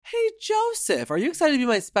Hey, Joseph, are you excited to be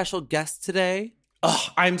my special guest today? Oh,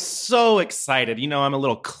 I'm so excited. I'm a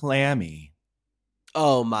little clammy.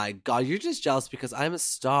 Oh my God, you're just jealous because I'm a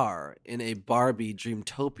star in a Barbie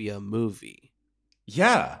Dreamtopia movie.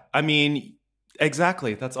 Yeah,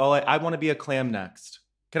 exactly. That's all I want to be a clam next.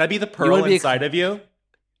 Can I be the pearl inside of you?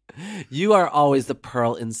 You are always the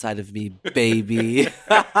pearl inside of me, baby.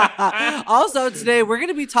 Also, today we're going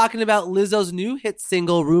to be talking about Lizzo's new hit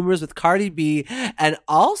single, Rumors with Cardi B, and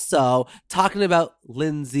also talking about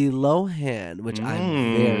Lindsay Lohan, which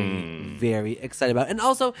I'm very, very excited about. And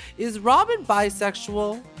also, is Robin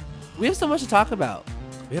bisexual? We have so much to talk about.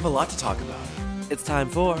 We have a lot to talk about. It's time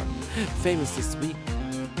for Famous This Week.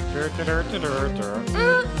 Forever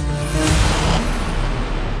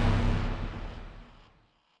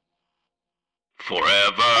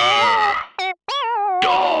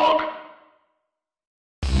Dog.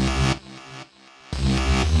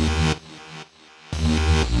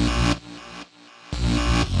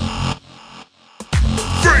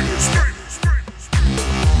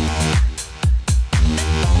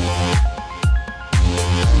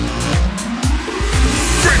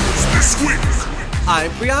 I'm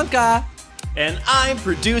Priyanka. And I'm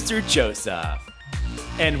producer Joseph.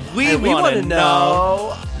 And we want to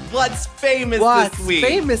know what's famous this week.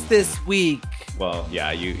 What's famous this week? Well,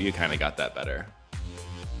 yeah, you kind of got that better.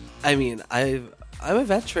 I mean, I'm a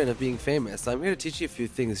veteran of being famous. So I'm here to teach you a few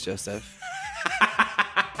things, Joseph.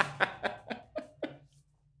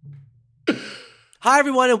 Hi,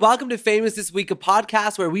 everyone, and welcome to Famous This Week, a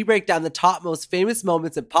podcast where we break down the top most famous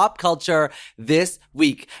moments in pop culture this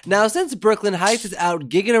week. Now, since Brooklyn Heights is out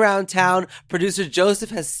gigging around town, producer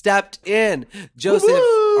Joseph has stepped in. Joseph,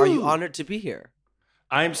 Are you honored to be here?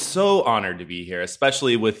 I'm so honored to be here,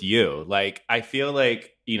 especially with you. I feel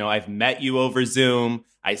like, I've met you over Zoom.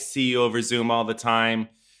 I see you over Zoom all the time.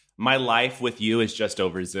 My life with you is just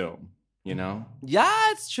over Zoom.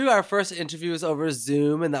 Yeah, it's true. Our first interview was over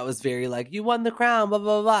Zoom, and that was very you won the crown, blah,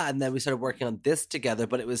 blah, blah. And then we started working on this together,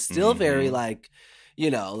 but it was still very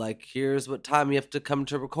here's what time you have to come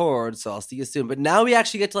to record, so I'll see you soon. But now we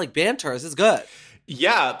actually get to banter. This is good.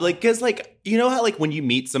 Yeah, because you know how when you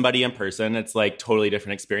meet somebody in person, it's totally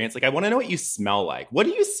different experience. I want to know what you smell like. What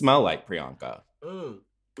do you smell like, Priyanka?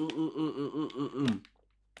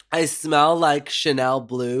 I smell like Chanel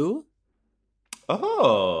Blue.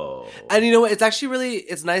 Oh. And you know what? It's actually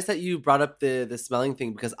it's nice that you brought up the smelling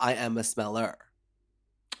thing because I am a smeller.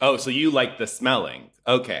 Oh, so you like the smelling.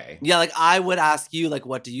 Okay. Yeah, I would ask you,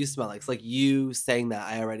 what do you smell like? It's you saying that,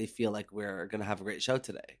 I already feel like we're going to have a great show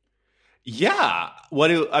today. Yeah.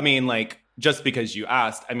 Just because you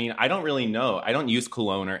asked, I don't really know. I don't use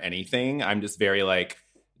cologne or anything. I'm just very,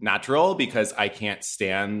 natural because I can't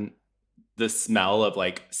stand the smell of,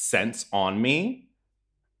 scents on me.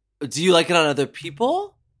 Do you like it on other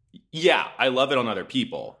people? Yeah, I love it on other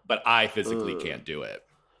people, but I physically can't do it.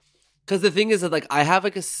 Because the thing is that I have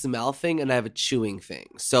a smell thing and I have a chewing thing.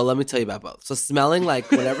 So let me tell you about both. So smelling,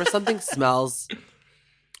 whenever something smells,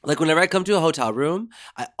 whenever I come to a hotel room,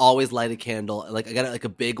 I always light a candle. I get a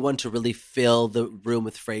big one to really fill the room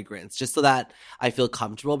with fragrance, just so that I feel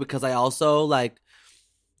comfortable. Because I also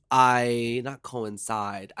I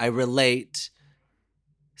relate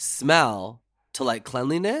smell to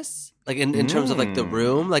cleanliness, in terms of the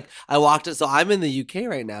room. I walked in, so I'm in the UK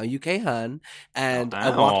right now, UK hun, and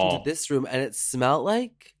I walked into this room and it smelled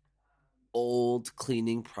like old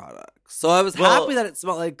cleaning products. So I was happy that it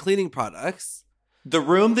smelled like cleaning products. The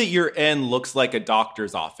room that you're in looks like a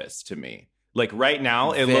doctor's office to me. Right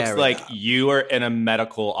now, it looks like you are in a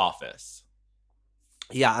medical office.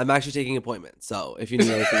 Yeah, I'm actually taking appointments, so if you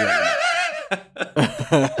need anything, let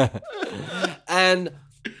me know. And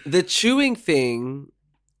the chewing thing,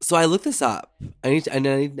 so I looked this up. I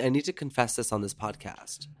need to confess this on this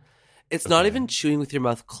podcast. It's not even chewing with your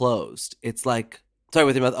mouth closed. It's with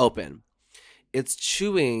your mouth open. It's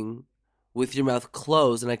chewing with your mouth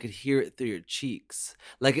closed, and I could hear it through your cheeks.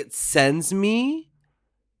 It sends me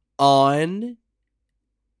on.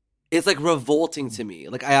 It's revolting to me.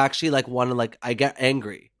 I actually want to I get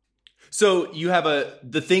angry. So you have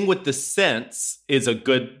the thing with the scents is a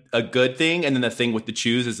good thing, and then the thing with the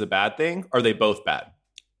chews is a bad thing? Are they both bad?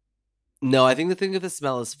 No, I think the thing with the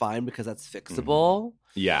smell is fine because that's fixable.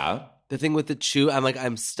 Yeah. The thing with the chew,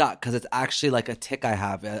 I'm stuck because it's actually a tick I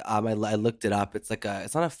have. I looked it up. It's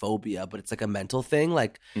it's not a phobia, but it's a mental thing.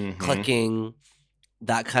 Clicking,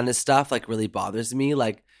 that kind of stuff really bothers me.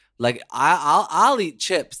 I'll eat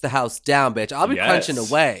chips the house down, bitch. I'll be crunching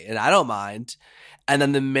away, and I don't mind. And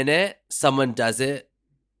then the minute someone does it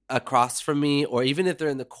across from me, or even if they're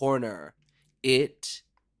in the corner, it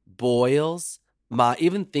boils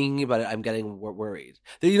even thinking about it, I'm getting worried.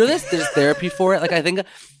 You know, there's therapy for it. Like I think,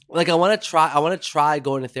 like I want to try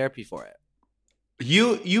going to therapy for it.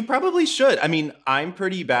 You probably should. I mean, I'm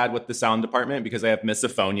pretty bad with the sound department because I have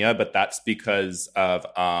misophonia, but that's because I'm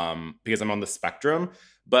on the spectrum.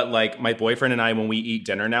 But like my boyfriend and I, when we eat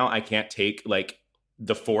dinner now, I can't take like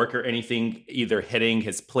the fork or anything either hitting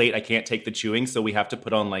his plate. I can't take the chewing, so we have to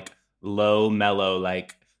put on like low, mellow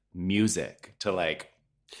like music to like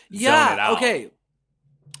zone it out.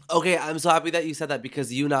 Okay, I'm so happy that you said that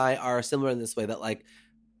because you and I are similar in this way that like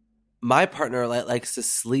my partner likes to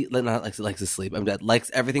sleep, not likes to sleep. I'm dead. Likes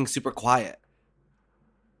everything super quiet.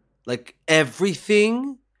 Like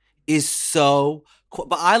everything is so.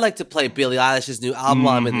 But I like to play Billie Eilish's new album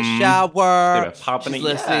while I'm in the shower. She's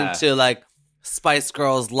listening to like Spice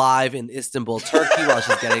Girls live in Istanbul, Turkey, while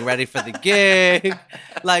she's getting ready for the gig.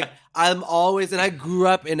 Like I'm always, and I grew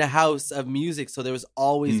up in a house of music, so there was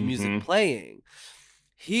always music playing.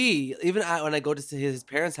 When I go to his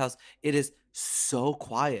parents' house, it is so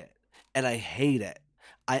quiet, and I hate it.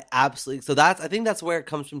 I think that's where it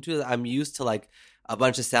comes from too. That I'm used to like a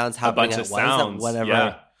bunch of sounds happening at once, whatever.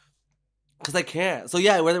 Yeah. Because I can't. So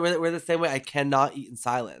yeah, we're the same way. I cannot eat in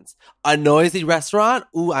silence. A noisy restaurant,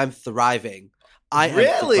 ooh, I'm thriving. Am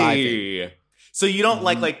thriving. So you don't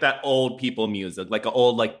like that old people music, like an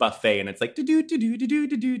old like buffet, and it's like do do do do do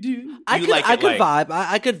do do do. I could vibe.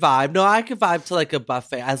 I could vibe. No, I could vibe to like a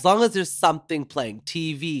buffet as long as there's something playing,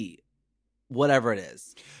 TV, whatever it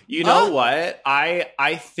is. You know what?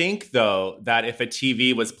 I think though that if a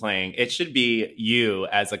TV was playing, it should be you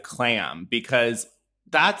as a clam because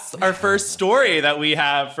that's our first story that we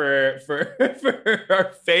have for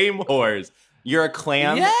our fame whores. You're a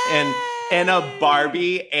clam in a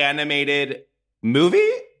Barbie animated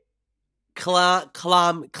movie? Clam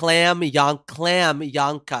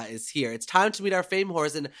Yanka is here. It's time to meet our fame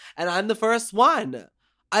whores, and I'm the first one.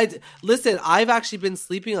 Listen, I've actually been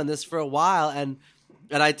sleeping on this for a while, and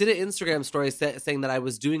I did an Instagram story saying that I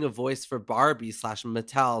was doing a voice for Barbie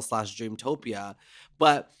 /Mattel /Dreamtopia,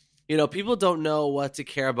 but you know, people don't know what to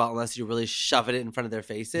care about unless you really shove it in front of their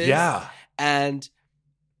faces. Yeah. And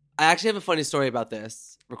I actually have a funny story about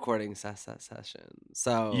this recording session.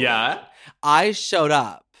 So yeah, I showed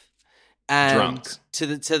up and drunk to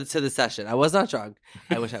the session. I was not drunk.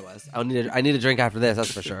 I wish I was. I need a drink after this.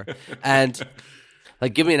 That's for sure. And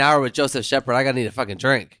like, give me an hour with Joseph Shepard. I gotta need a fucking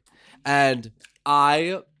drink. And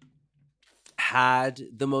I had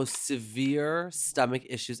the most severe stomach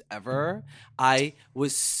issues ever. I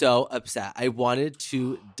was so upset. I wanted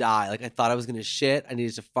to die. Like I thought I was gonna shit. I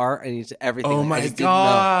needed to fart. I needed to everything. Oh like, my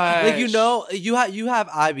god! Like you have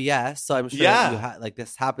IBS, so I'm sure that like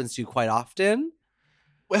this happens to you quite often.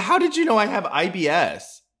 Well, how did you know I have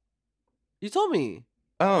IBS? You told me.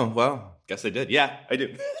 Oh well, guess I did. Yeah, I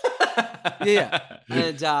do. yeah.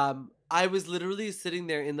 And I was literally sitting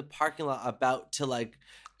there in the parking lot about to like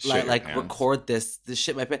record this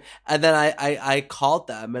shit in my pants. And then I called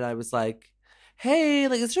them and I was like, hey,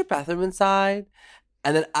 like, is there a bathroom inside?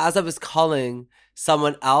 And then as I was calling,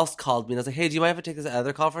 someone else called me and I was like, hey, do you mind if I take this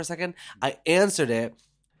other call for a second? I answered it.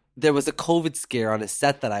 There was a COVID scare on a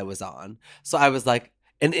set that I was on. So I was like,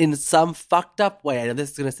 and in some fucked up way, I know this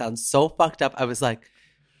is going to sound so fucked up. I was like,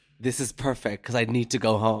 this is perfect because I need to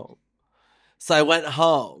go home. So I went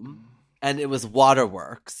home. And it was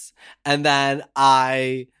Waterworks. And then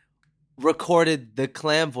I recorded the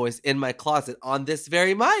clam voice in my closet on this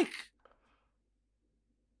very mic.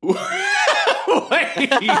 Wait.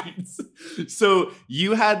 So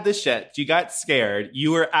you had the shit. You got scared.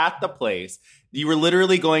 You were at the place. You were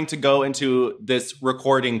literally going to go into this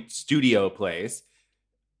recording studio place.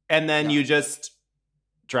 And then you just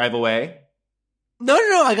drive away? No.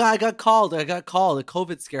 I got called. A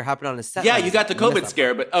COVID scare happened on a set. Yeah, you got the COVID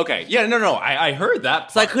scare, but okay. Yeah, no. I heard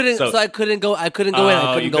that part. So I couldn't go in. I couldn't go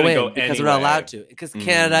in because we're not allowed to. Because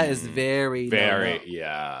Canada is very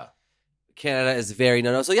yeah. Canada is very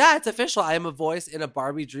no. So yeah, it's official. I am a voice in a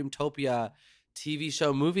Barbie Dreamtopia TV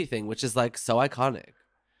show movie thing, which is like so iconic.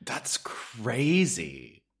 That's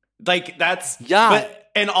crazy. Like that's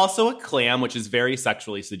and also a clam, which is very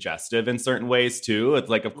sexually suggestive in certain ways too. It's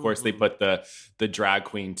like, of course, they put the drag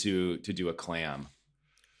queen to do a clam.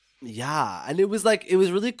 Yeah, and it was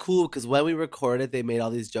really cool because when we recorded, they made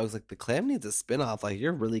all these jokes like the clam needs a spinoff. Like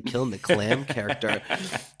you're really killing the clam character,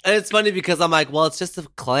 and it's funny because I'm like, well, it's just a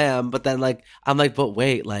clam, but then like I'm like, but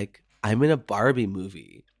wait, like I'm in a Barbie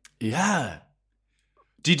movie. Yeah.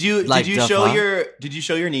 Did you show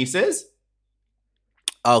your nieces?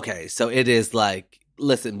 Okay, so it is like.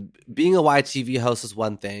 Listen, being a YTV host is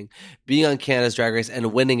one thing. Being on Canada's Drag Race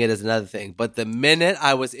and winning it is another thing. But the minute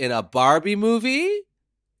I was in a Barbie movie,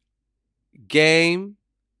 game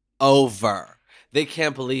over. They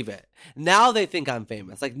can't believe it. Now they think I'm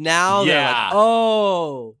famous. Like now they're like,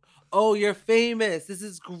 oh, you're famous. This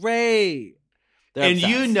is great. They're and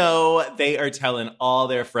obsessed. you know they are telling all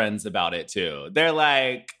their friends about it too. They're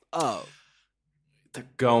like, oh they're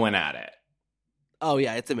going at it. Oh,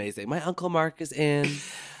 yeah, it's amazing. My Uncle Mark is in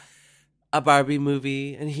a Barbie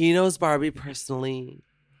movie, and he knows Barbie personally.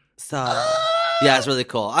 So, yeah, it's really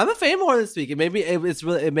cool. I'm a fan more this week. It made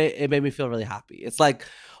me feel really happy. It's like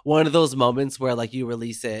one of those moments where like you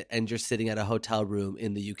release it and you're sitting at a hotel room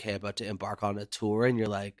in the UK about to embark on a tour, and you're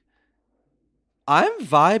like, I'm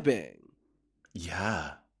vibing.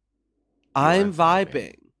 Yeah. I'm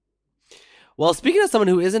vibing. Well, speaking of someone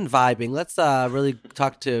who isn't vibing, let's really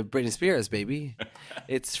talk to Britney Spears, baby.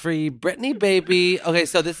 It's free Britney, baby. Okay,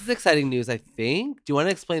 so this is exciting news, I think. Do you want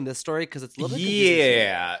to explain this story? Because it's a little bit confusing.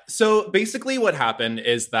 Yeah. So basically what happened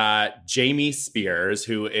is that Jamie Spears,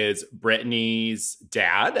 who is Britney's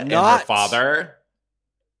dad and her father.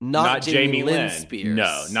 Not Jamie Lynn Spears.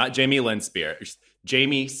 No, not Jamie Lynn Spears.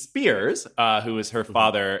 Jamie Spears, who is her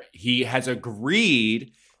father, he has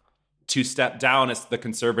agreed to step down as the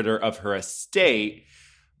conservator of her estate.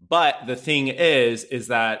 But the thing is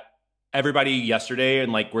that everybody yesterday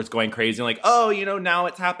and like was going crazy and like, oh, you know, now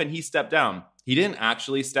it's happened. He stepped down. He didn't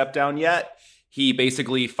actually step down yet. He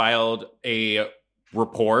basically filed a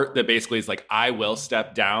report that basically is like, I will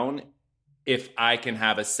step down if I can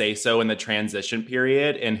have a say-so in the transition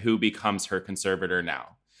period and who becomes her conservator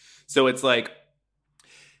now. So it's like,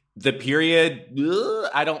 the period,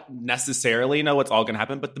 I don't necessarily know what's all going to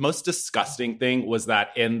happen, but the most disgusting thing was that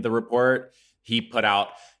in the report, he put out,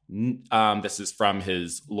 this is from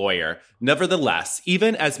his lawyer, nevertheless,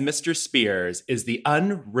 even as Mr. Spears is the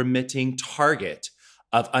unremitting target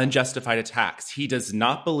of unjustified attacks, he does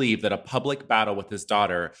not believe that a public battle with his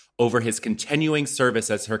daughter over his continuing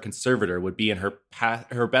service as her conservator would be in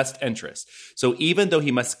her best interest. So even though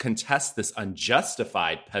he must contest this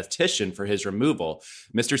unjustified petition for his removal,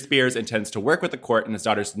 Mr. Spears intends to work with the court and his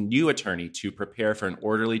daughter's new attorney to prepare for an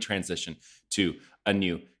orderly transition to a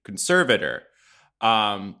new conservator.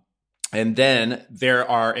 And then there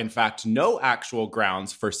are, in fact, no actual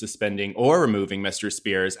grounds for suspending or removing Mr.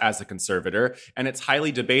 Spears as a conservator, and it's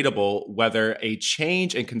highly debatable whether a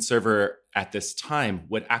change in conservator at this time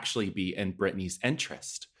would actually be in Britney's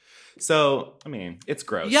interest. So, I mean, it's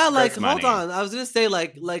gross. Yeah, like, gross money. hold on. I was going to say,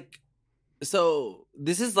 so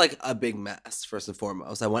this is like a big mess, first and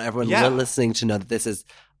foremost. I want everyone listening to know that this is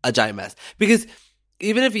a giant mess. Because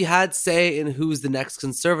even if he had say in who's the next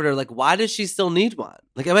conservator, like, why does she still need one?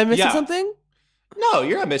 Like, am I missing something? No,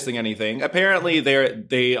 you're not missing anything. Apparently,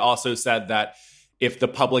 they also said that if the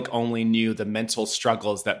public only knew the mental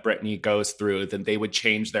struggles that Britney goes through, then they would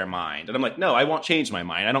change their mind. And I'm like, no, I won't change my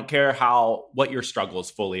mind. I don't care what your struggles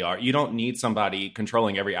fully are. You don't need somebody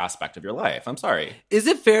controlling every aspect of your life. I'm sorry. Is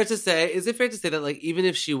it fair to say that, like, even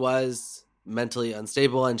if she was mentally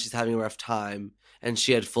unstable and she's having a rough time, and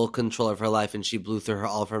she had full control of her life, and she blew through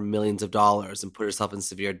all of her millions of dollars and put herself in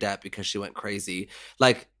severe debt because she went crazy.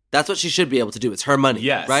 Like, that's what she should be able to do. It's her money,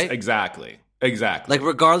 yes, right? Exactly. Like,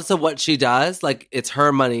 regardless of what she does, like, it's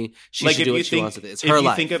her money. She should do what she wants with it. It's her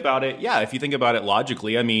life. If you think about it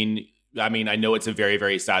logically, I mean, I know it's a very,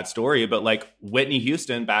 very sad story, but like Whitney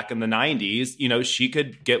Houston back in the 90s, you know, she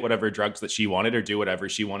could get whatever drugs that she wanted or do whatever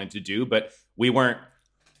she wanted to do, but we weren't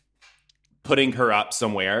putting her up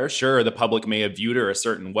somewhere. Sure, the public may have viewed her a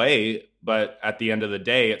certain way, but at the end of the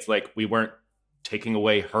day, it's like we weren't taking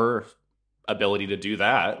away her ability to do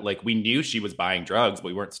that. Like, we knew she was buying drugs, but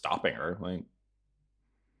we weren't stopping her. Like,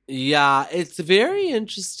 yeah, it's very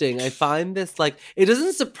interesting. I find this, like, it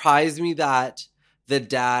doesn't surprise me that the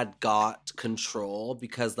dad got control,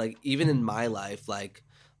 because, like, even in my life, like,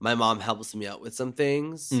 my mom helps me out with some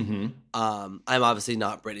things. mm-hmm. I'm obviously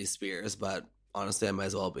not Britney Spears, but honestly, I might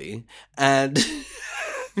as well be. And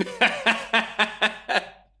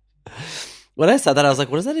when I said that, I was like,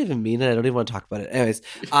 what does that even mean? And I don't even want to talk about it. Anyways,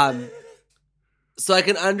 so I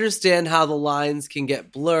can understand how the lines can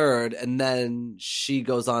get blurred, and then she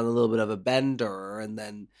goes on a little bit of a bender, and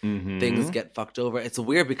then things get fucked over. It's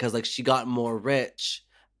weird because, like, she got more rich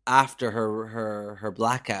after her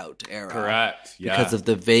blackout era. Correct. Yeah. Because of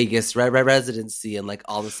the Vegas residency and, like,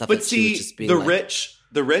 all the stuff but that see, she was just being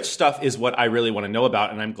the rich stuff is what I really want to know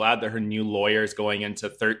about, and I'm glad that her new lawyer is going into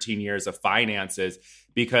 13 years of finances,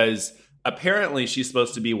 because apparently she's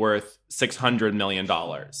supposed to be worth $600 million.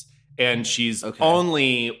 And she's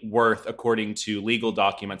only worth, according to legal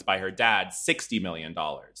documents by her dad, $60 million.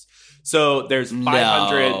 So there's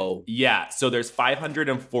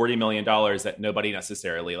 $540 million that nobody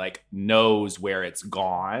necessarily, like, knows where it's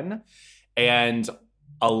gone. And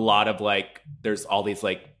a lot of like, there's all these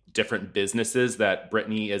like different businesses that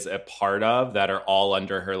Britney is a part of that are all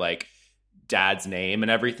under her like dad's name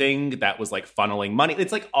and everything that was like funneling money.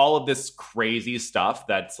 It's like all of this crazy stuff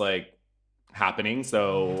that's like happening.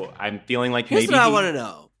 So I'm feeling like Here's maybe what I want to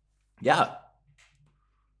know. Yeah.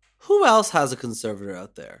 Who else has a conservator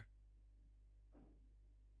out there?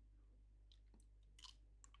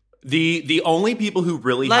 The only people who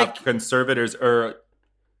really Like- have conservators are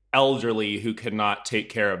elderly who cannot take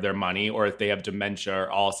care of their money, or if they have dementia or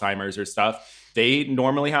Alzheimer's or stuff, they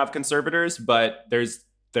normally have conservators. But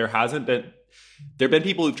there have been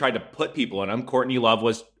people who've tried to put people in them. Courtney Love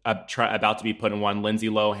was about to be put in one. Lindsay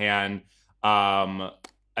Lohan,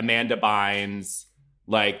 Amanda Bynes,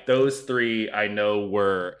 like those three, I know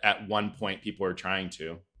were at one point people were trying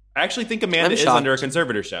to. I actually think Amanda is under a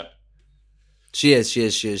conservatorship. She is.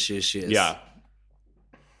 Yeah.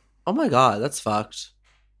 Oh my God, that's fucked.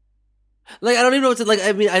 Like, I don't even know what to, like,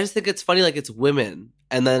 I mean, I just think it's funny, like, it's women.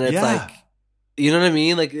 And then it's like, you know what I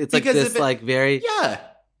mean? Like, it's like Because this, like, very. Yeah.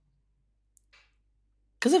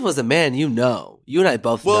 Because if it was a man, you and I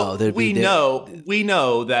both know. We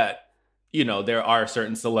know that, you know, there are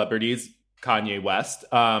certain celebrities, Kanye West,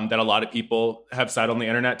 that a lot of people have said on the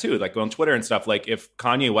internet too, like on Twitter and stuff. Like, if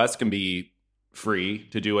Kanye West can be free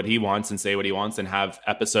to do what he wants and say what he wants and have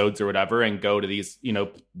episodes or whatever and go to these, you know,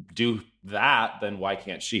 do that, then why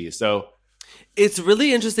can't she? So it's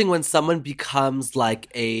really interesting when someone becomes like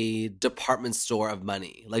a department store of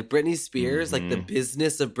money. Like Britney Spears, like the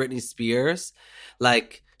business of Britney Spears,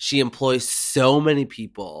 like she employs so many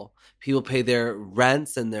people. People pay their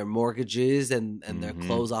rents and their mortgages and their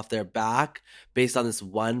clothes off their back based on this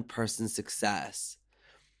one person's success.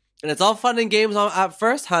 And it's all fun and games at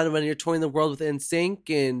first, hon, when you're touring the world with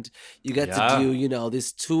NSYNC and you get to do, you know,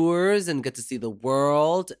 these tours and get to see the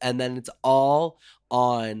world. And then it's all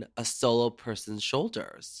on a solo person's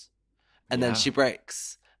shoulders. And then she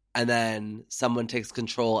breaks. And then someone takes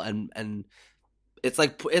control and it's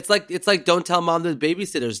like don't tell mom the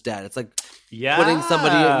babysitter's dead. It's like putting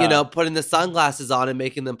somebody, you know, putting the sunglasses on and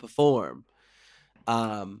making them perform.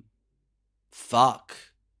 Fuck.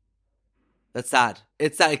 That's sad.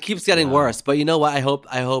 It's sad. It keeps getting worse. But you know what? I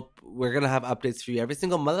hope we're gonna have updates for you every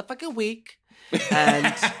single motherfucking week.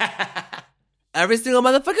 And every single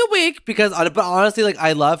motherfucking week, because but honestly, like,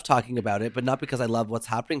 I love talking about it, but not because I love what's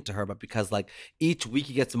happening to her, but because like each week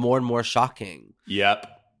it gets more and more shocking. Yep.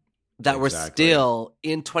 That we're still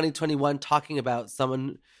in 2021 talking about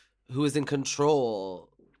someone who is in control,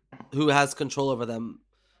 who has control over them.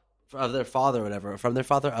 Of their father or whatever. From their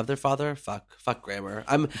father, of their father? Fuck grammar.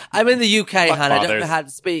 I'm in the UK, hon. I don't know how to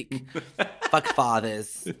speak. Fuck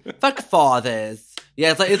fathers. Fuck fathers.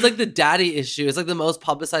 Yeah, it's like the daddy issue. It's like the most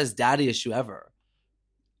publicized daddy issue ever.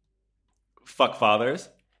 Fuck fathers.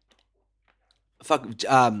 Fuck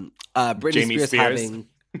Britney Jamie Spears Spears. having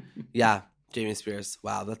Jamie Spears.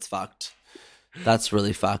 Wow, that's fucked. That's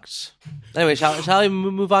really fucked. Anyway, shall we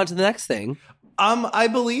move on to the next thing? I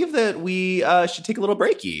believe that we should take a little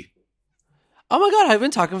breaky. Oh my God, I've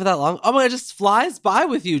been talking for that long. Oh my God, it just flies by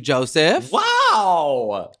with you, Joseph.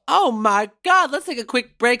 Wow. Oh my God, let's take a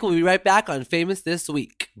quick break. We'll be right back on Famous This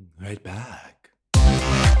Week. Right back.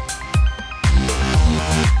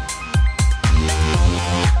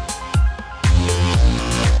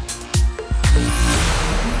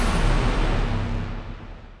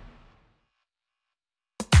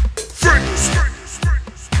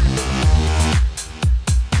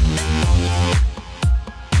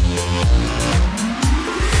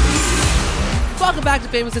 Welcome back to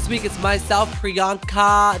Famous This Week. It's myself,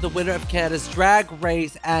 Priyanka, the winner of Canada's Drag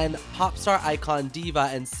Race and pop star icon, diva,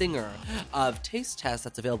 and singer of Taste Test.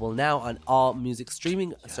 That's available now on all music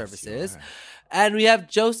streaming services. And we have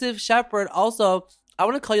Joseph Shepard. Also, I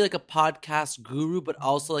want to call you like a podcast guru, but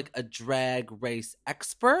also like a drag race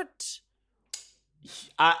expert.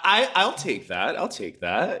 I'll take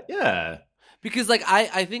that. Yeah. Because, like,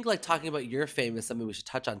 I think, like, talking about you're famous, something we should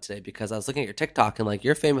touch on today, because I was looking at your TikTok, and, like,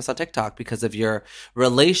 you're famous on TikTok because of your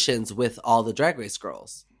relations with all the Drag Race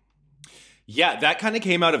girls. Yeah, that kind of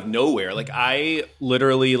came out of nowhere. Like, I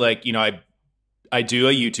literally, like, you know, I do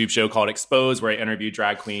a YouTube show called Expose where I interview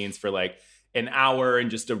drag queens for, like, an hour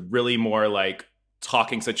and just a really more, like,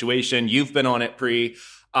 talking situation. You've been on it, Pri.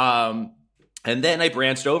 And then I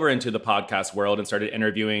branched over into the podcast world and started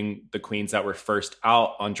interviewing the queens that were first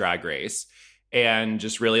out on Drag Race. And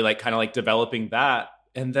just really like kind of like developing that.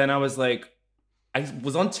 And then I was like, I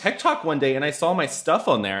was on TikTok one day and I saw my stuff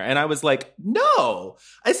on there and I was like, no.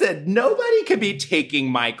 I said, nobody could be taking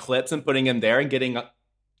my clips and putting them there and getting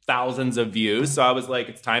thousands of views. So I was like,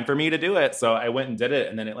 it's time for me to do it. So I went and did it.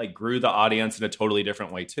 And then it like grew the audience in a totally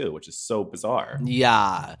different way too, which is so bizarre.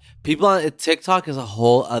 Yeah. People on TikTok is a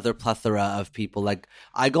whole other plethora of people. Like,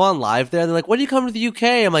 I go on live there. They're like, when do you come to the UK?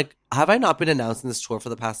 I'm like, have I not been announcing this tour for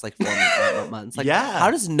the past like 4 months? Like, Yeah.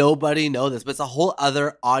 how does nobody know this? But it's a whole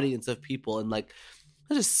other audience of people. And like,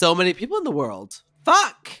 there's just so many people in the world.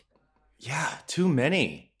 Fuck. Yeah, too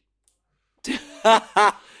many.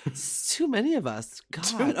 It's too many of us. God.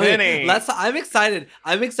 Too Okay, many. I'm excited.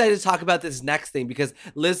 I'm excited to talk about this next thing because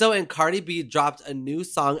Lizzo and Cardi B dropped a new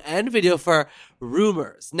song and video for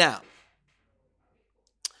Rumors. Now,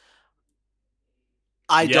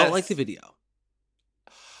 I don't Yes. like the video.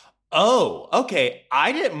 Oh, okay.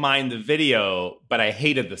 I didn't mind the video, but I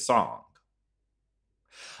hated the song.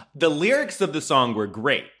 The lyrics of the song were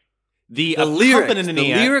great. The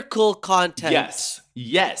Lyrical content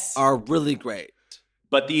yes, are really great.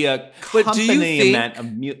 but the But do you accompaniment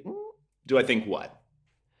think- of do I think what?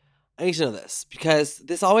 I need to know this because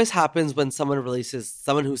this always happens when someone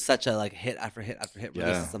who's such a like hit after hit after hit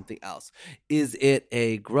releases Yeah. something else. Is it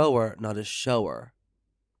a grower, not a shower?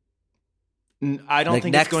 I don't Like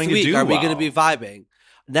think next it's going week, to do are we well. going to be vibing?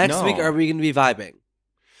 Next week, No. are we going to be vibing?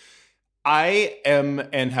 I am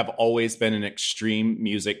and have always been an extreme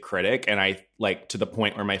music critic, and I like to the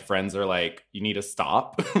point where my friends are like, "You need to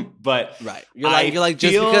stop." But Right. I You're like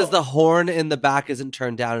just feel- because the horn in the back isn't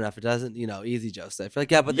turned down enough, it doesn't, easy Joseph.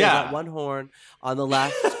 Like, yeah, but there's Yeah. that one horn on the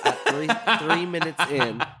left at 3 minutes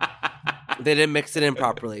in. They didn't mix it in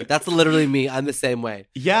properly. That's literally me. I'm the same way.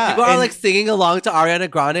 yeah, People are and- like singing along to Ariana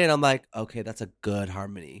Grande, and I'm like, okay, that's a good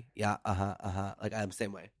harmony. Yeah, Like I'm the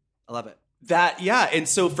same way. I love it. And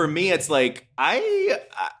so for me, it's like I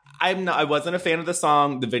wasn't a fan of the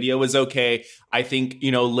song. The video was okay. I think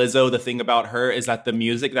Lizzo. The thing about her is that the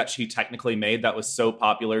music that she technically made that was so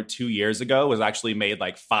popular 2 years ago was actually made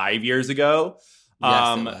like 5 years ago.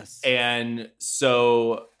 Yes, it was. And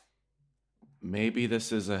so maybe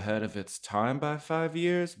this is ahead of its time by 5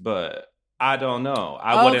 years, but I don't know.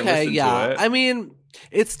 I wouldn't listen to it. I mean,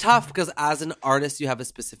 it's tough because as an artist, you have a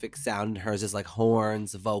specific sound, and hers is like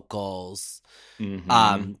horns, vocals,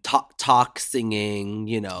 Mhm. talk singing,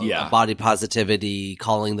 Yeah. body positivity,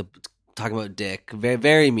 talking about dick. Very,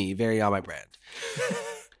 very me, very on my brand.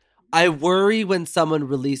 I worry when someone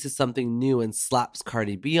releases something new and slaps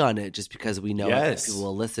Cardi B on it just because we know Yes. people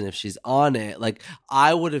will listen if she's on it. Like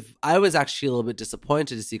I was actually a little bit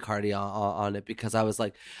disappointed to see Cardi on it because I was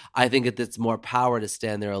like, I think it's more power to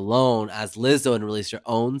stand there alone as Lizzo and release your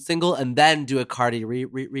own single and then do a Cardi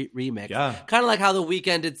remix. Yeah. Kind of like how The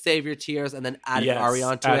Weeknd did Save Your Tears and then added Yes, Ari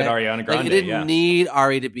onto added it. Ariana Grande, Like, it didn't yeah. need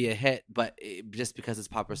Ari to be a hit, but just because it's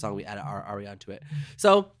a popular song, we added Ari onto it.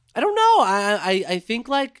 So I don't know. I think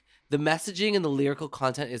like the messaging and the lyrical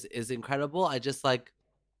content is incredible. I just like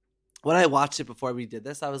when I watched it before we did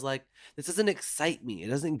this, I was like, this doesn't excite me. It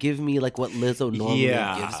doesn't give me like what Lizzo normally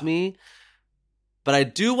gives me. But I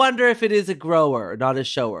do wonder if it is a grower, not a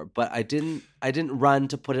shower. But I didn't run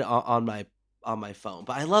to put it on my phone.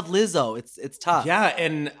 But I love Lizzo. It's tough. Yeah,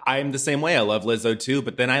 and I'm the same way. I love Lizzo too,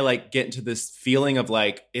 but then I like get into this feeling of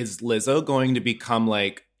like, is Lizzo going to become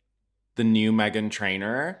like the new Meghan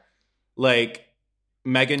Trainor? Like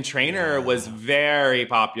Meghan Trainor was very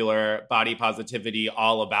popular, body positivity,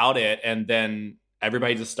 all about it, and then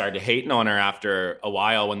everybody just started hating on her after a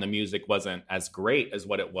while when the music wasn't as great as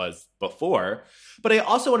what it was before. But I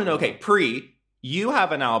also want to know, okay, Pri, you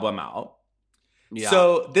have an album out. Yeah.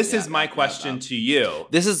 So this is Yeah, my yeah, question yeah. to you.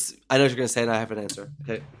 This is, I know what you're going to say, and I have an answer.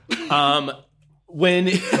 Okay. When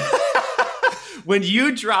when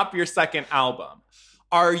you drop your second album,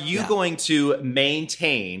 are you Yeah. going to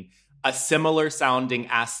maintain a similar sounding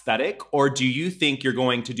aesthetic, or do you think you're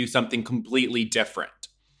going to do something completely different?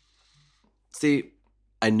 See,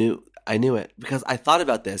 I knew it because I thought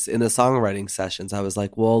about this in the songwriting sessions. I was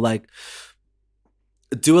like, well, like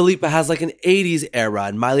Dua Lipa has like an 80s era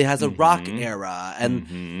and Miley has a rock Mhm. era. And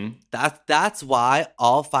Mhm. that's why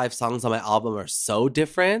all 5 songs on my album are so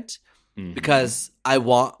different. Mhm. Because I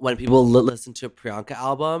want, when people listen to a Priyanka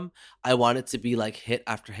album, I want it to be like hit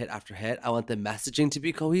after hit after hit. I want the messaging to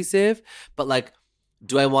be cohesive. But like,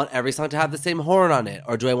 do I want every song to have the same horn on it?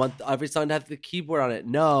 Or do I want every song to have the keyboard on it?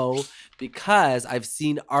 No, because I've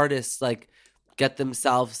seen artists like get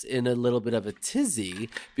themselves in a little bit of a tizzy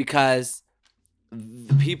because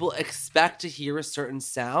the people expect to hear a certain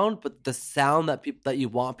sound, but the sound that you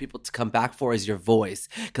want people to come back for is your voice,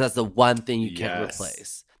 because that's the one thing you can't Yes.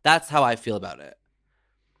 replace. That's how I feel about it.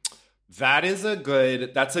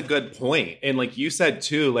 That's a good point. And like you said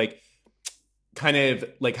too, like kind of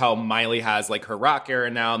like how Miley has like her rock era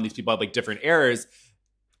now and these people have like different eras.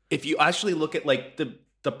 If you actually look at like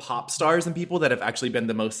the pop stars and people that have actually been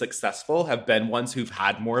the most successful have been ones who've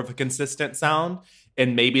had more of a consistent sound.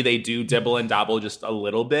 And maybe they do dibble and dabble just a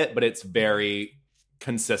little bit, but it's very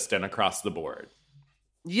consistent across the board.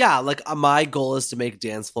 Yeah, like my goal is to make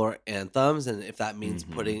dance floor anthems, and if that means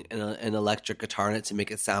putting an electric guitar in it to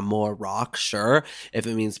make it sound more rock, sure. If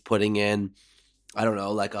it means putting in, I don't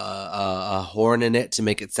know, like a horn in it to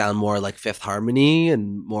make it sound more like Fifth Harmony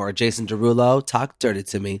and more Jason Derulo, talk dirty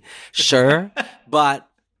to me, sure. But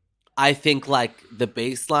I think like the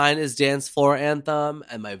bass line is dance floor anthem,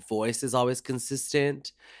 and my voice is always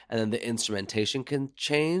consistent, and then the instrumentation can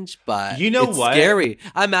change. But you know it's what? Scary.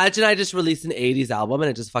 Imagine I just released an '80s album and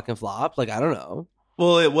it just fucking flopped. Like I don't know.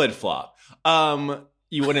 Well, it would flop.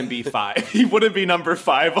 You wouldn't be 5. You wouldn't be number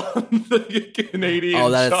 5 on the Canadian. Oh,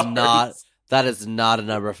 charts. that is not a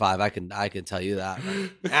number 5. I can tell you that.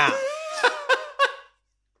 Right.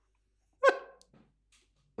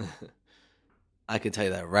 I can tell you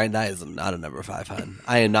that right now is not a number 5, hun.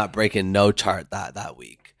 I am not breaking no chart that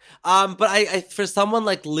week. But I for someone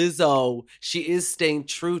like Lizzo, she is staying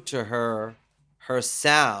true to her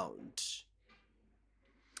sound.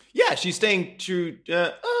 Yeah, she's staying true.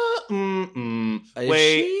 Is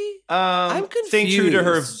Wait, she? I'm confused. staying true to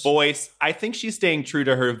her voice. I think she's staying true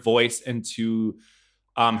to her voice and to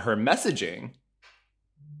her messaging.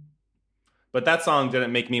 But that song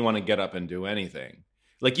didn't make me want to get up and do anything.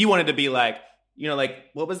 Like you wanted to be like, you know, like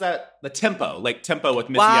what was that? The tempo, like tempo with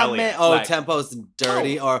Missy Wild Elliott. man, oh, like, tempo's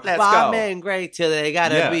dirty, or let's wild go. man great till they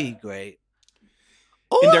gotta Yeah. be great.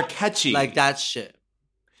 And they're catchy. Like that shit.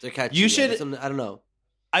 They're catchy. You Yeah, should- that's something- I don't know.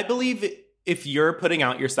 I believe if you're putting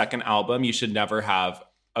out your second album, you should never have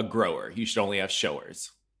a grower. You should only have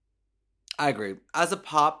showers. I agree. As a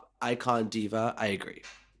pop icon diva, I agree.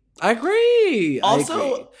 I agree.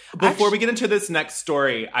 Also, before we get into this next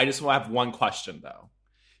story, I just have one question though.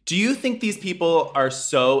 Do you think these people are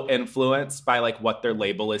so influenced by like what their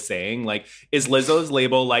label is saying? Like, is Lizzo's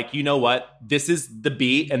label like, you know what? This is the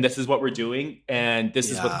beat and this is what we're doing and this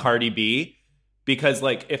is with Cardi B? Because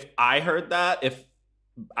like, if I heard that, if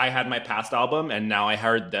I had my past album and now I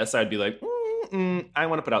heard this, I'd be like, I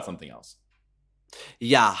want to put out something else.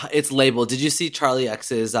 Yeah, it's labeled. Did you see Charlie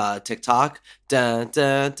X's TikTok? Dun,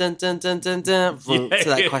 dun, dun, dun, dun, dun, dun, to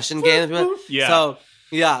that question game.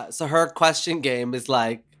 Yeah. So her question game is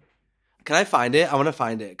like, can I find it? I want to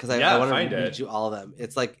find it because I want to read you all of them.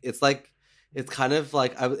 It's kind of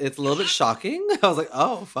like it's a little bit shocking. I was like,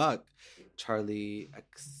 oh fuck, Charlie.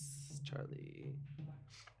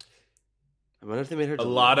 I wonder if they made her a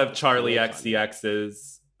lot of Charlie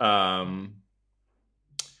XCX's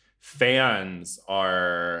fans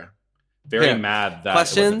are very mad that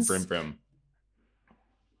questions? it wasn't Vroom Vroom.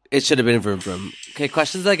 It should have been Vroom Vroom. Okay,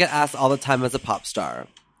 questions I get asked all the time as a pop star.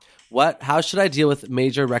 How should I deal with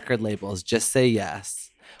major record labels? Just say yes.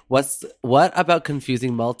 What about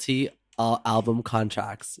confusing album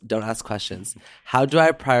contracts? Don't ask questions. How do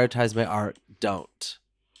I prioritize my art? Don't.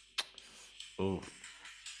 Ooh.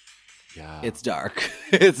 Yeah. It's dark.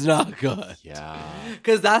 It's not good. Yeah.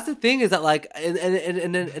 Because that's the thing is that like, and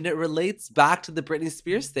it relates back to the Britney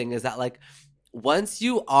Spears thing is that like, once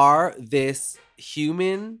you are this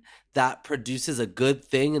human that produces a good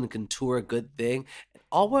thing and can tour a good thing,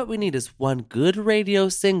 all what we need is one good radio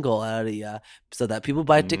single out of you so that people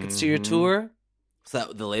buy tickets to your tour, so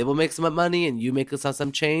that the label makes some money and you make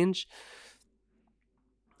some change.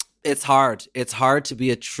 It's hard. It's hard to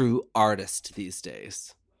be a true artist these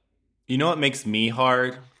days. You know what makes me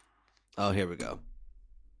hard? Oh, here we go.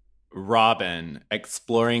 Robin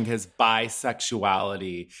exploring his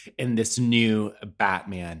bisexuality in this new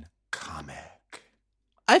Batman comic.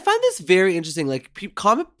 I find this very interesting. Like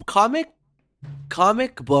comic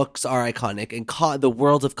books are iconic, and the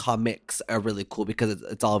world of comics are really cool because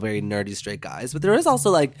it's all very nerdy straight guys. But there is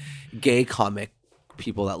also like gay comic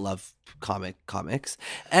people that love comics,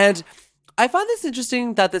 and I find this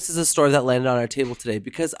interesting that this is a story that landed on our table today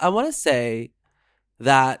because I want to say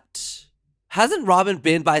that hasn't Robin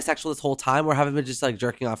been bisexual this whole time, or haven't been just like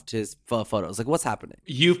jerking off to his photos? Like, what's happening?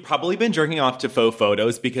 You've probably been jerking off to faux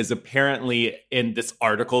photos because apparently in this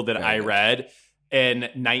article that I read in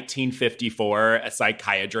 1954, a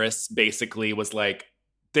psychiatrist basically was like,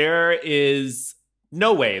 there is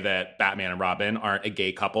no way that Batman and Robin aren't a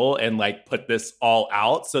gay couple, and like put this all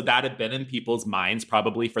out. So that had been in people's minds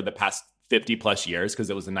probably for the past 50 plus years because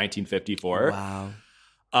it was in 1954.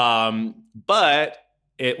 Wow. But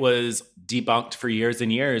it was debunked for years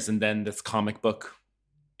and years. And then this comic book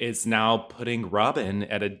is now putting Robin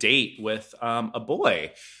at a date with a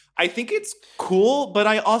boy. I think it's cool, but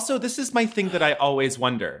this is my thing that I always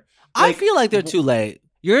wonder. I feel like they're too late.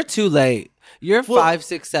 You're too late. You're Well- 5,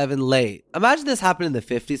 6, 7 late. Imagine this happened in the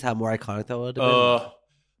 50s, how more iconic that would have been.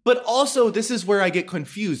 But also, this is where I get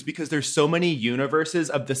confused because there's so many universes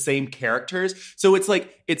of the same characters. So it's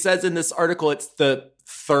like, it says in this article, it's the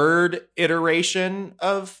third iteration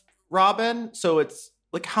of Robin. So it's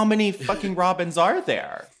like, how many fucking Robins are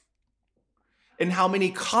there? And how many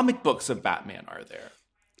comic books of Batman are there?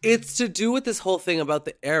 It's to do with this whole thing about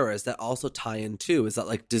the eras that also tie in too. Is that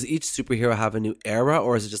like, does each superhero have a new era,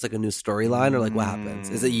 or is it just like a new storyline, or like what happens?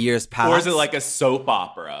 Is it years past? Or is it like a soap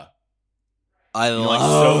opera? I You know, like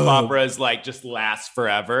love soap operas like just last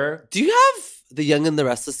forever. Do you have The Young and the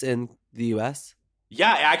Restless in the US?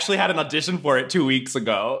 Yeah, I actually had an audition for it 2 weeks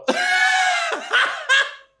ago.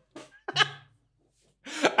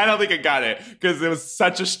 I don't think I got it because it was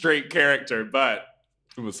such a straight character, but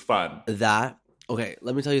it was fun. Okay,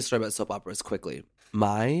 let me tell you a story about soap operas quickly.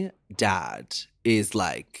 My dad is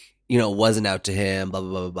like, wasn't out to him, blah, blah,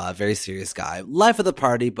 blah, blah, blah. Very serious guy. Life of the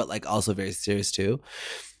party, but like also very serious too.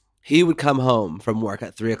 He would come home from work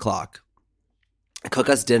at 3 o'clock, cook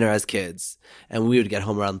us dinner as kids, and we would get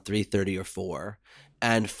home around 3:30 or 4.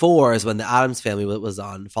 And 4 is when the Addams Family was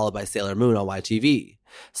on, followed by Sailor Moon on YTV.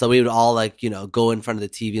 So we would all go in front of the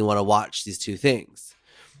TV and want to watch these two things.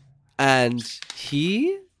 And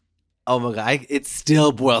oh my God, it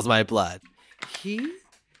still boils my blood. You'd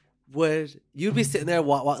be sitting there,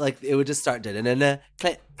 it would just start,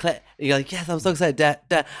 click, click. And you're like, yes, I'm so excited.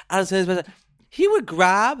 Dad. He would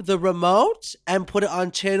grab the remote and put it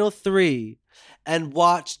on channel 3 and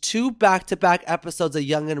watch 2 back-to-back episodes of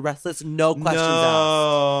Young and Restless, no questions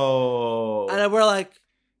asked. And we're like,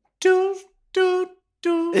 do, do,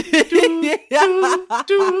 do, do, do,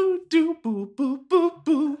 do, do, boo, boo, boo,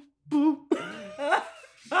 boo, boo.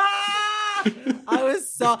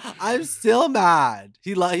 I'm still mad.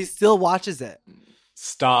 He still watches it.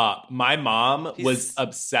 Stop. My mom was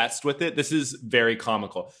obsessed with it. This is very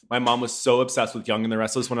comical. My mom was so obsessed with Young and the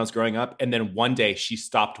Restless when I was growing up. And then one day she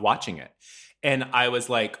stopped watching it. And I was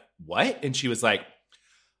like, what? And she was like,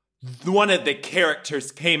 one of the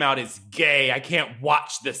characters came out as gay. I can't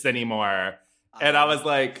watch this anymore. And I was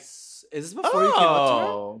like, is this before you came up to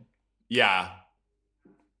her? Yeah.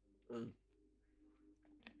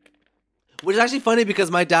 Which is actually funny because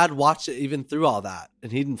my dad watched it even through all that,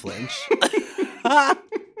 and he didn't flinch. He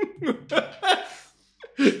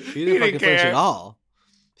didn't fucking flinch at all.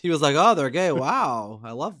 He was like, "Oh, they're gay. Wow,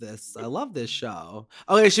 I love this. I love this show."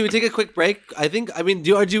 Okay, should we take a quick break? Do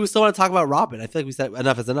you still want to talk about Robin? I feel like we said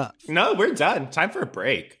enough is enough. No, we're done. Time for a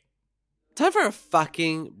break. Time for a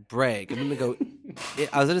fucking break. I'm gonna go.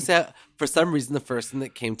 I was gonna say, for some reason, the first thing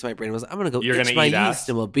that came to my brain was, I'm gonna go itch my yeast,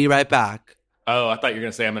 and we'll be right back. Oh, I thought you were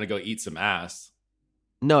going to say I'm going to go eat some ass.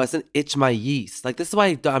 No, it's an itch my yeast. Like, this is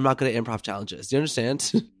why I'm not good at improv challenges. Do you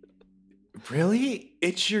understand? Really?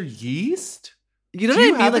 Itch your yeast? You know Do what you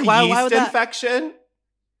I mean? have Like, a why yeast would that? infection?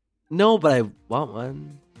 No, but I want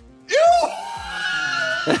one.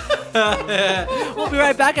 We'll be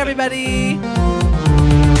right back, everybody.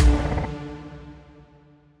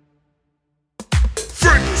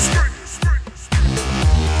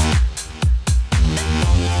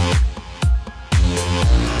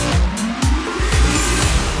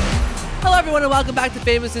 Hello, everyone, and welcome back to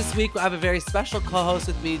Famous This Week. I have a very special co-host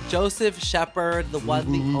with me, Joseph Shepard, the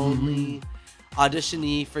one, the only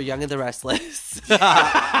auditionee for Young and the Restless.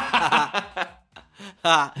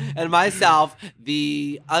 And myself,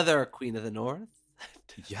 the other Queen of the North.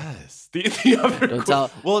 Yes. The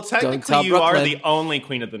other well, technically, you are the only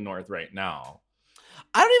Queen of the North right now.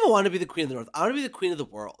 I don't even want to be the Queen of the North. I want to be the Queen of the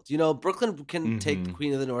world. Brooklyn can take the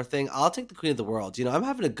Queen of the North thing. I'll take the Queen of the world. I'm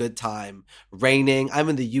having a good time reigning. I'm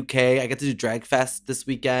in the UK. I get to do Drag Fest this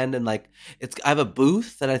weekend, and I have a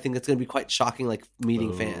booth, and I think it's going to be quite shocking,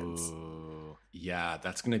 meeting fans. Yeah,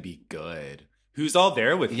 that's going to be good. Who's all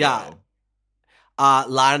there with you?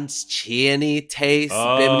 Lance Cheney, Taste,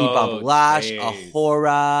 Bimini Babalash,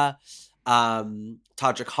 Ahura,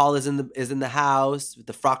 Todrick Hall is in the house.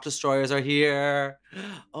 The Frock Destroyers are here.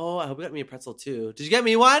 Oh, I hope you got me a pretzel too. Did you get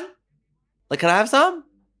me one? Can I have some?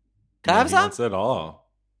 Can I have some? What's at all?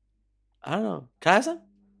 I don't know. Can I have some?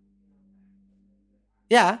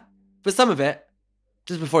 Yeah, but some of it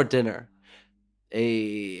just before dinner. No,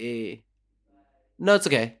 it's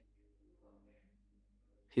okay.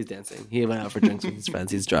 He's dancing. He went out for drinks with his friends.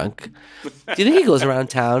 He's drunk. Do you think he goes around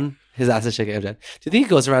town? His ass is shaking. Do you think he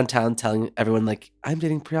goes around town telling everyone, I'm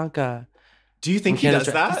dating Priyanka? Do you think he does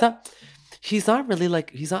that? He's not really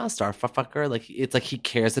he's not a star fucker. It's he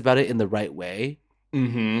cares about it in the right way.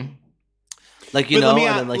 Mm-hmm. Let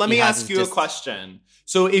me ask you a question.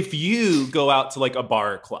 So if you go out to a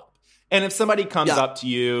bar or club, and if somebody comes up to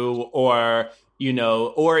you, or you know,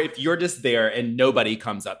 or if you're just there and nobody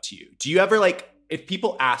comes up to you, do you ever like, if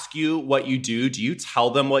people ask you what you do you tell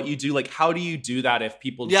them what you do? Like, how do you do that if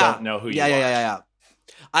people don't know who you are? Yeah.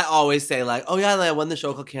 I always say like, oh yeah, like, I won the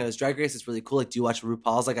show called Canada's Drag Race. It's really cool. Like, do you watch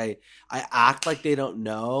RuPaul's? Like, I act like they don't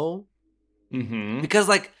know. Mm-hmm. Because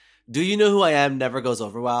like, do you know who I am never goes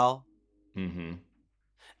over well. Mm-hmm.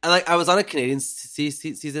 And like, I was on a Canadian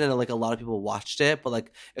season and like a lot of people watched it. But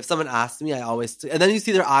like, if someone asked me, I always, and then you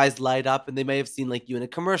see their eyes light up and they may have seen like you in a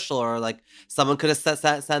commercial, or like someone could have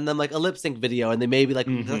sent them like a lip sync video and they may be like,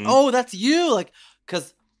 oh, that's you. Like,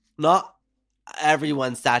 because not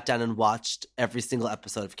everyone sat down and watched every single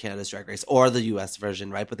episode of Canada's Drag Race or the US version,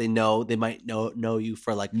 right? But they might know you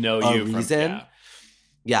for like a reason.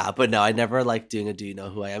 Yeah, but no, I never like doing a do you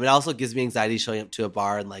know who I am. It also gives me anxiety showing up to a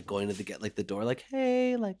bar and like going to the door, like,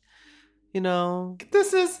 hey, like, you know,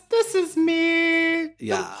 this is me.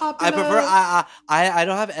 Yeah, I prefer. I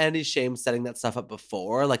don't have any shame setting that stuff up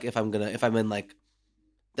before. Like if I'm in like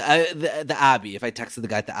the Abbey, if I texted the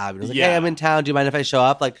guy at the Abbey, and I was like, hey, I'm in town. Do you mind if I show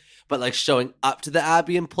up? Like, but like showing up to the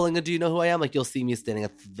Abbey and pulling a do you know who I am? Like you'll see me standing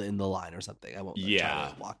in the line or something. I won't try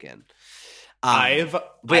to walk in. I've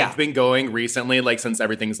been going recently, like since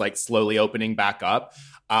everything's like slowly opening back up,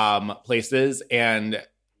 places, and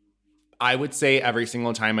I would say every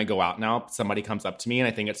single time I go out now, somebody comes up to me and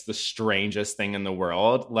I think it's the strangest thing in the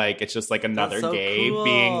world. Like it's just like another gay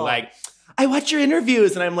being like, I watch your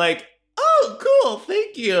interviews, and I'm like, oh, cool,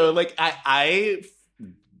 thank you. Like I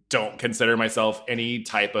don't consider myself any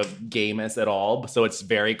type of gayness at all, so it's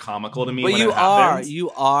very comical to me. But when it happens. You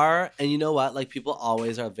are, and you know what? Like people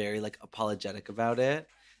always are very like apologetic about it,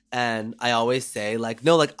 and I always say like,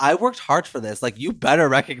 no, like I worked hard for this. Like you better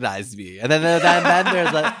recognize me. And then there's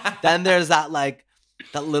like there's that like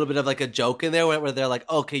that little bit of like a joke in there where they're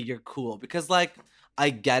like, okay, you're cool, because like I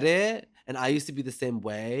get it, and I used to be the same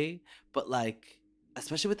way, but like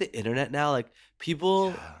especially with the internet now, like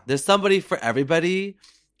people, there's somebody for everybody.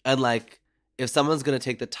 And like, if someone's going to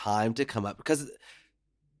take the time to come up, because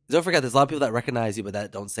don't forget, there's a lot of people that recognize you, but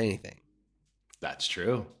that don't say anything. That's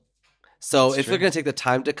true. So if they're going to take the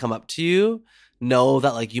time to come up to you, know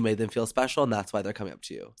that like you made them feel special, and that's why they're coming up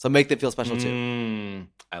to you. So make them feel special too.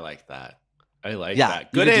 I like that. I like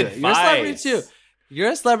that. Good advice. You're a celebrity too. You're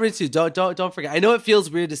a celebrity too. Don't forget. I know it feels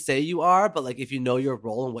weird to say you are, but like if you know your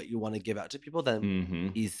role and what you want to give out to people,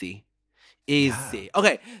 then easy. Easy.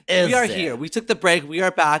 Okay, we are here. We took the break. We are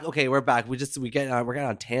back. Okay, we're back. We're getting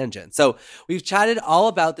on tangent. So we've chatted all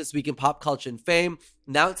about this week in pop culture and fame.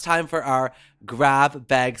 Now it's time for our grab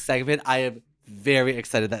bag segment. I am very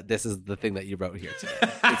excited that this is the thing that you wrote here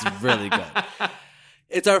today. It's really good.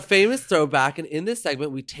 It's our famous throwback, and in this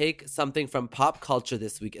segment, we take something from pop culture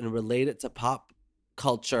this week and relate it to pop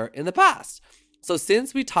culture in the past. So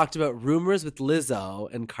since we talked about rumors with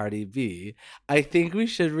Lizzo and Cardi B, I think we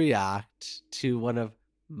should react to one of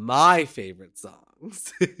my favorite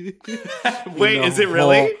songs. Wait, is it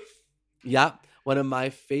really? Yep. One of my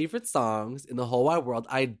favorite songs in the whole wide world.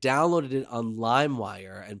 I downloaded it on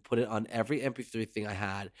LimeWire and put it on every MP3 thing I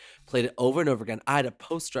had, played it over and over again. I had a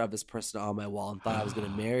poster of this person on my wall and thought I was going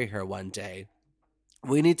to marry her one day.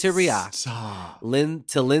 We need to react to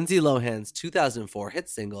Lindsay Lohan's 2004 hit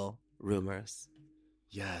single, Rumors.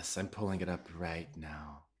 Yes, I'm pulling it up right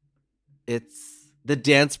now. It's the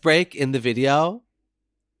dance break in the video.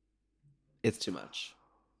 It's too much.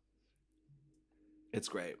 It's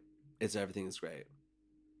great. Everything is great.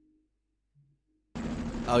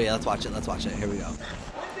 Oh yeah, let's watch it. Here we go.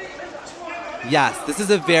 Yes, this is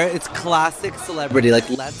it's classic celebrity. Like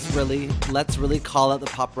let's really call out the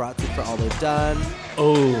paparazzi for all they've done.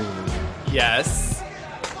 Oh, yes.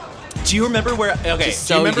 Do you remember where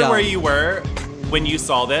where you were when you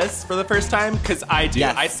saw this for the first time? Because I do.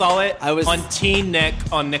 Yes. I saw it on Teen Nick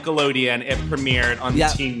on Nickelodeon. It premiered on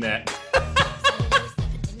Teen Nick.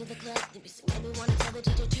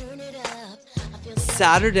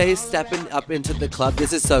 Saturday, stepping up into the club.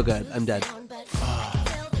 This is so good. I'm dead.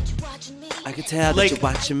 I could tell that you're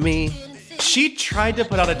watching me. She tried to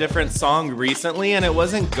put out a different song recently, and it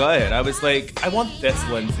wasn't good. I was like, I want this,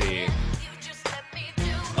 Lindsay.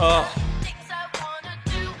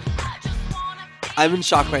 I'm in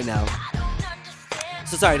shock right now.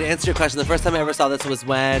 So sorry, to answer your question, the first time I ever saw this was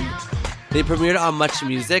when they premiered on Much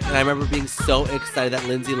Music, and I remember being so excited that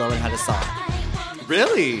Lindsay Lohan had a song.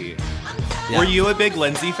 Really? Yeah. Were you a big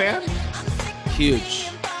Lindsay fan? Huge.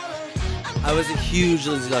 I was a huge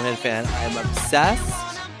Lindsay Lohan fan. I am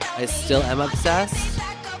obsessed. I still am obsessed.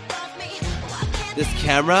 This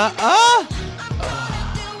camera,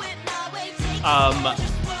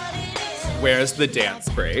 where's the dance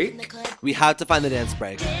break? We have to find the dance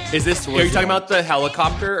break. Is this? Are you talking about the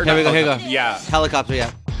helicopter? Or Here we not go, here we go. helicopter? Yeah. Helicopter,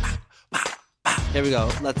 yeah. Here we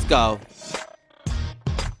go. Let's go.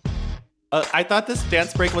 I thought this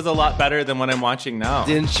dance break was a lot better than what I'm watching now.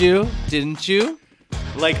 Didn't you? Didn't you?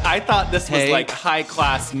 Like, I thought this was Hey. like high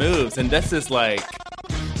class moves, and this is like.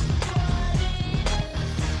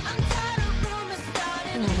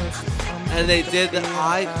 And they did the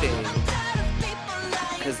eye thing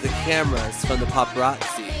because the cameras from the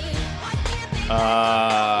paparazzi.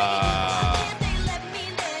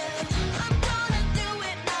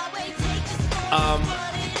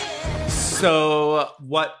 So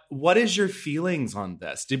what is your feelings on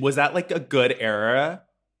this? Was that like a good era?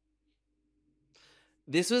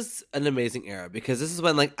 This was an amazing era because this is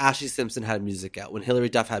when like Ashley Simpson had music out, when Hilary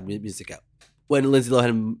Duff had music out, when Lindsay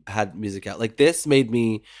Lohan had music out. Like this made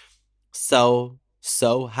me so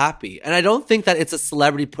happy. And I don't think that it's a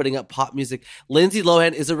celebrity putting up pop music. Lindsay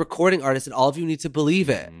Lohan is a recording artist and all of you need to believe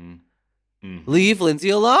it. Leave Lindsay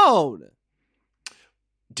alone.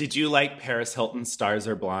 Did you like Paris Hilton's Stars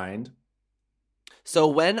Are Blind? So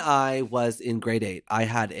when I was in grade 8, I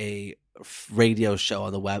had a radio show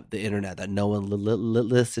on the internet that no one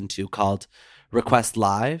listened to called Request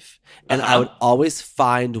Live. And I would always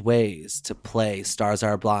find ways to play Stars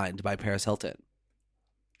Are Blind by Paris Hilton.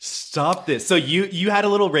 Stop this. So you had a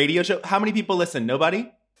little radio show. How many people listened?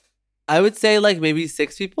 Nobody? I would say like maybe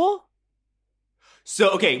 6 people.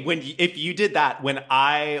 So, okay, if you did that when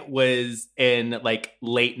I was in like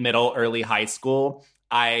late middle, early high school,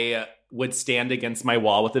 I would stand against my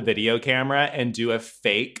wall with a video camera and do a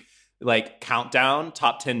fake like countdown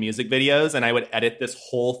top 10 music videos. And I would edit this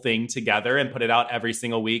whole thing together and put it out every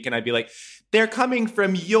single week. And I'd be like, they're coming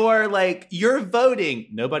from you're voting.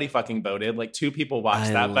 Nobody fucking voted. Like 2 people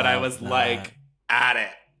watched that, but I was like at it.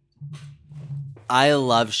 I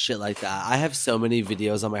love shit like that. I have so many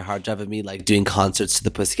videos on my hard drive of me like doing concerts to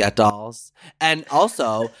the Pussycat Dolls. And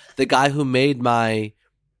also the guy who made my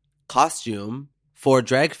costume for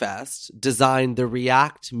Drag Fest designed the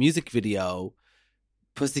React music video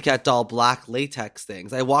Pussycat Doll black latex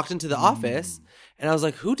things. I walked into the office and I was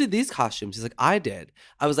like, who did these costumes? He's like, I did.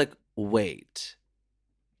 I was like, wait,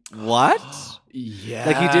 what? Yeah.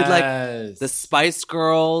 Like he did like the Spice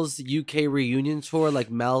Girls UK reunion tour,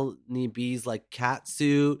 like Melanie B's like cat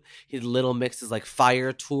suit. He did Little Mix's like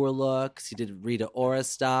fire tour looks. He did Rita Ora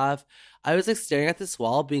stuff. I was like staring at this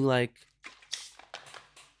wall being like,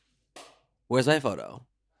 where's my photo?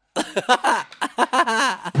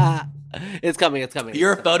 It's coming.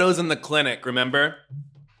 Your photo's in the clinic, remember?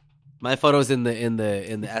 My photo's in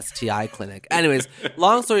the STI clinic. Anyways,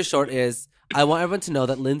 long story short is I want everyone to know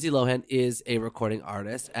that Lindsay Lohan is a recording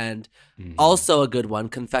artist and also a good one.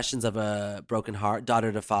 Confessions of a Broken Heart,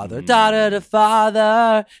 Daughter to Father. Daughter to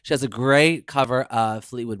Father. She has a great cover of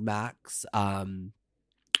Fleetwood Mac's.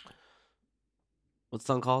 What's the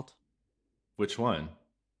song called? Which one?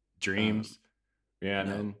 Dreams.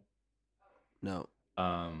 Rhiannon. No.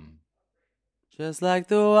 Just like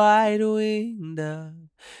the white winged dove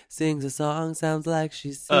sings a song, sounds like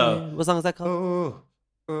she's singing. What song is that called?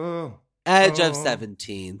 Edge of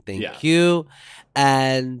 17. Thank you.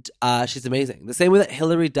 And she's amazing. The same way that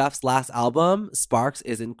Hilary Duff's last album, Sparks,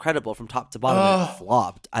 is incredible from top to bottom. It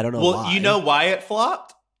flopped. I don't know why. Well, you know why it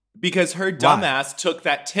flopped? Because her dumbass took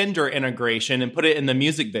that Tinder integration and put it in the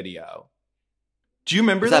music video. Do you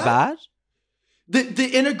remember that? Is that bad?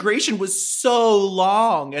 The integration was so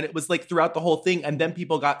long and it was like throughout the whole thing. And then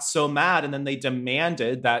people got so mad and then they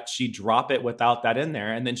demanded that she drop it without that in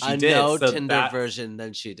there. And then she did. No Tinder version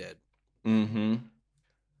than she did. Mm-hmm.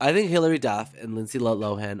 I think Hilary Duff and Lindsay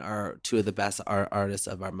Lohan are 2 of the best artists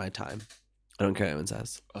of my time. I don't care what anyone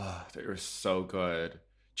says. Oh, they were so good.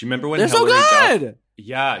 Do you remember when They're Hilary so good! Duff,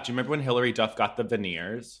 yeah. Do you remember when Hilary Duff got the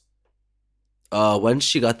veneers? When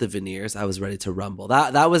she got the veneers, I was ready to rumble.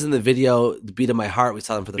 That was in the video, The Beat of My Heart. We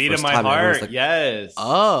saw them for the Beat first of My time. Heart, Like, yes.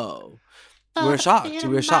 oh. We were shocked.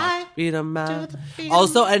 Beat of my...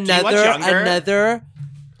 Also, watch Younger?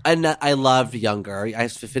 I loved Younger. I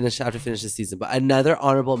have to finish this season. But another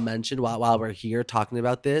honorable mention while we're here talking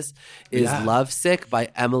about this is Lovesick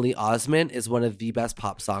by Emily Osment is one of the best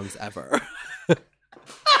pop songs ever.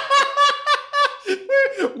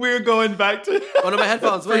 We're going back to... One of my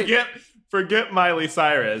headphones, wait. Forget Miley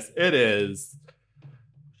Cyrus. It is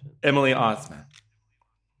Emily Osment.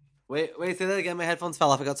 Wait, say that again. My headphones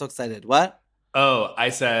fell off. I got so excited. What? Oh, I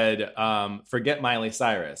said, forget Miley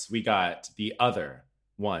Cyrus. We got the other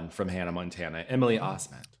one from Hannah Montana, Emily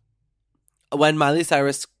Osment. When Miley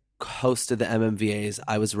Cyrus hosted the MMVAs,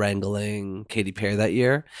 I was wrangling Katy Perry that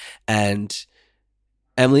year. And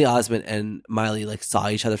Emily Osment and Miley like saw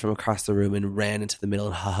each other from across the room and ran into the middle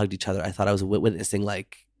and hugged each other. I thought I was witnessing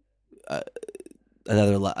like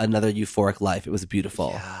another euphoric life. It was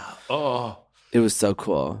beautiful. Yeah. Oh. It was so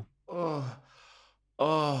cool. Oh.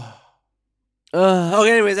 Oh.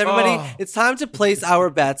 Okay, anyways, everybody, it's time to place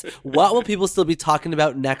our bets. What will people still be talking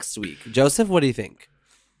about next week? Joseph, what do you think?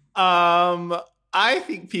 I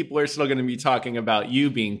think people are still going to be talking about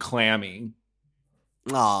you being clammy.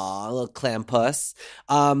 Aw, a little clam puss.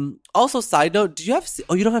 Also, side note, do you have?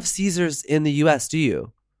 You don't have Caesars in the U.S., do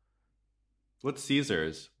you? What's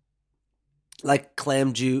Caesars? Like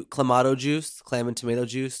clamato juice, clam and tomato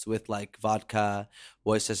juice with like vodka,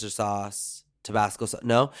 Worcestershire sauce, Tabasco sauce.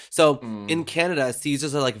 No, so in Canada,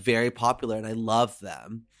 Caesars are like very popular, and I love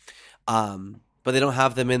them. But they don't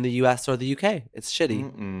have them in the U.S. or the U.K. It's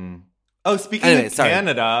shitty. Mm-mm. Oh, speaking of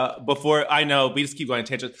Canada, before I know we just keep going on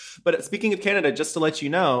tangents, but speaking of Canada, just to let you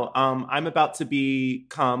know, I'm about to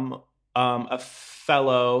become a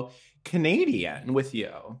fellow Canadian with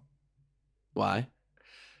you. Why?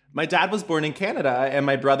 My dad was born in Canada, and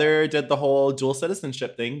my brother did the whole dual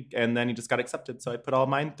citizenship thing, and then he just got accepted. So I put all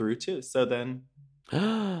mine through too. So then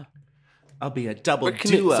I'll be a double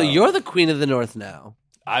duo. So you're the queen of the North now.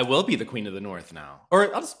 I will be the queen of the North now,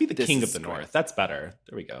 or I'll just be the king of the North. That's better.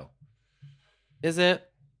 There we go. Is it?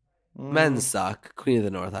 Men suck. Queen of the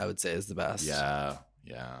North, I would say, is the best. Yeah.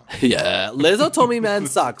 Yeah. Lizzo told me men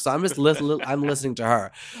suck, so I'm just I'm listening to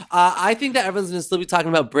her. I think that everyone's going to still be talking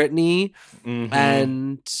about Britney,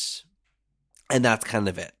 and that's kind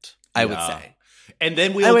of it, I would say. And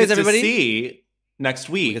then we will get to see next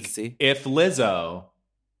week if Lizzo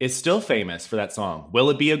is still famous for that song. Will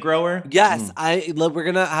it be a grower? Yes. We're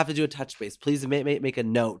going to have to do a touch base. Please make a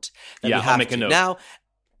note. I'll make a note. Now,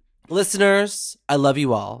 listeners, I love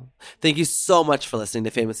you all. Thank you so much for listening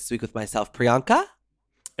to Famous This Week with myself, Priyanka.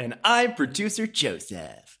 And I'm producer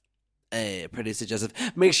Joseph. Hey, producer Joseph.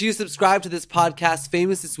 Make sure you subscribe to this podcast,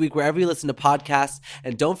 Famous This Week, wherever you listen to podcasts.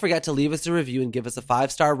 And don't forget to leave us a review and give us a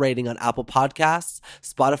 5-star rating on Apple Podcasts,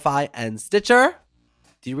 Spotify, and Stitcher.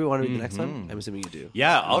 Do you really want to read the next one? I'm assuming you do.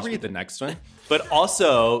 Yeah, I'll read the next one. But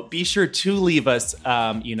also, be sure to leave us,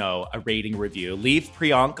 a rating review. Leave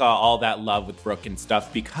Priyanka all that love with Brooke and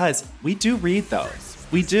stuff, because we do read those.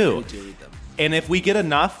 We do. We do read them. And if we get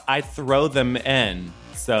enough, I throw them in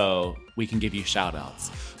so we can give you shout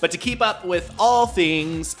outs. But to keep up with all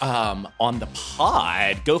things on the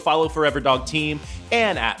pod, go follow Forever Dog Team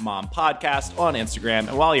and at Mom Podcast on Instagram.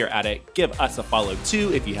 And while you're at it, give us a follow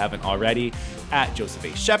too if you haven't already, at Joseph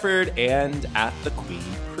A. Shepherd and at The Queen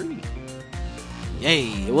Cree.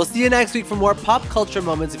 Yay. We'll see you next week for more pop culture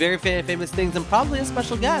moments, very famous things, and probably a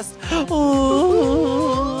special guest.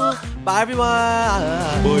 Ooh. Bye, everyone.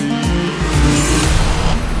 Bye.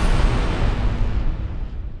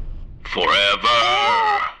 Forever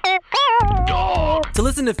Dog. To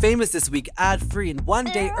listen to Famous This Week ad-free and 1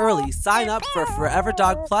 day early, sign up for Forever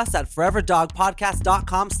Dog Plus at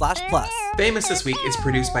foreverdogpodcast.com/plus. Famous This Week is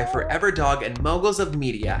produced by Forever Dog and Moguls of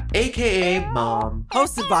Media, aka Mom.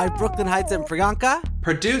 Hosted by Brooklyn Heights and Priyanka.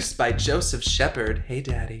 Produced by Joseph Shepherd. Hey,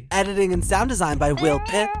 Daddy. Editing and sound design by Will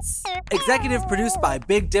Pitts. Executive produced by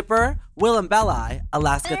Big Dipper, Willem Belli,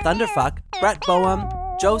 Alaska Thunderfuck, Brett Boehm,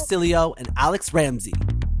 Joe Cilio, and Alex Ramsey.